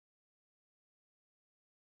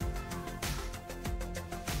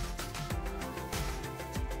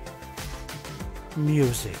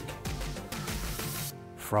Music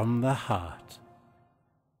from the heart.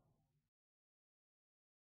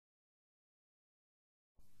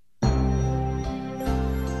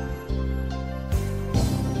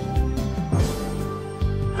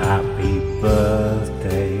 Happy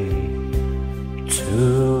birthday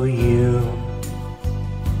to you.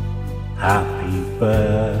 Happy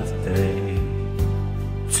birthday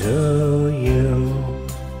to you.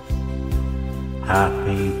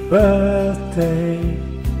 Happy birthday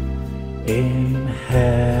in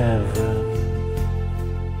heaven.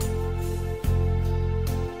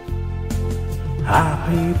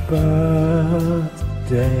 Happy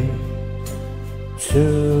birthday to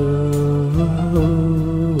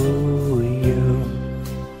you.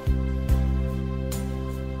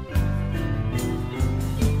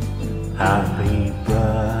 Happy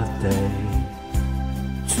birthday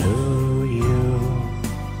to you.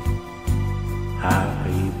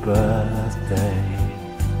 Happy birthday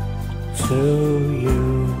to you.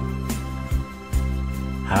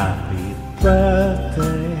 Happy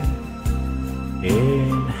birthday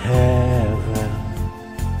in heaven.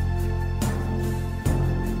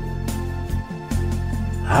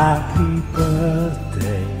 Happy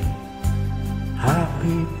birthday,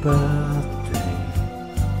 happy birthday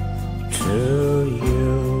to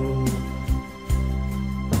you.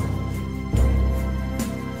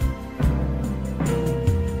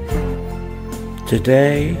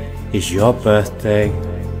 Today is your birthday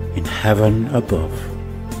in heaven above.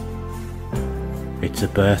 It's a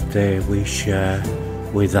birthday we share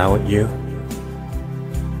without you.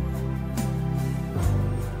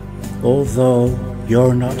 Although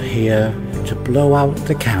you're not here to blow out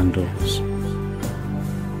the candles,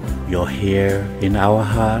 you're here in our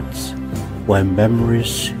hearts where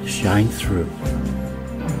memories shine through.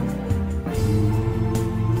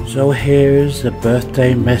 So here's a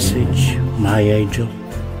birthday message, my angel,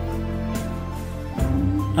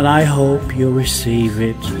 and I hope you receive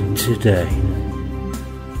it today.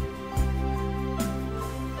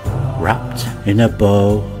 Wrapped in a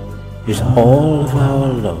bow is all of our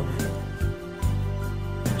love,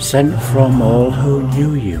 sent from all who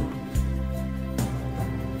knew you.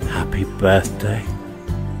 Happy birthday.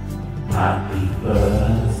 Happy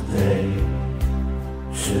birthday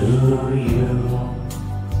to you.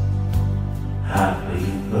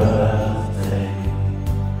 Happy birthday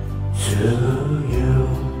to you.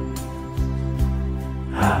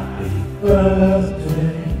 Happy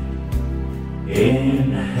birthday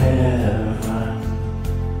in heaven.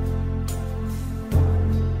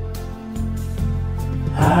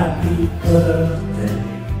 Happy birthday,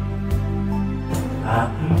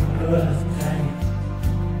 happy birthday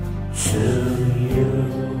to you.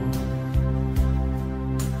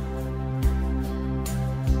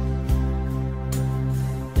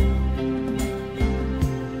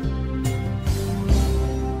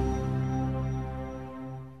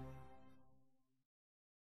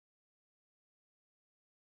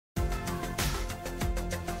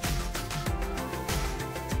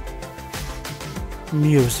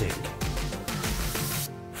 Music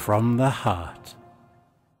from the heart.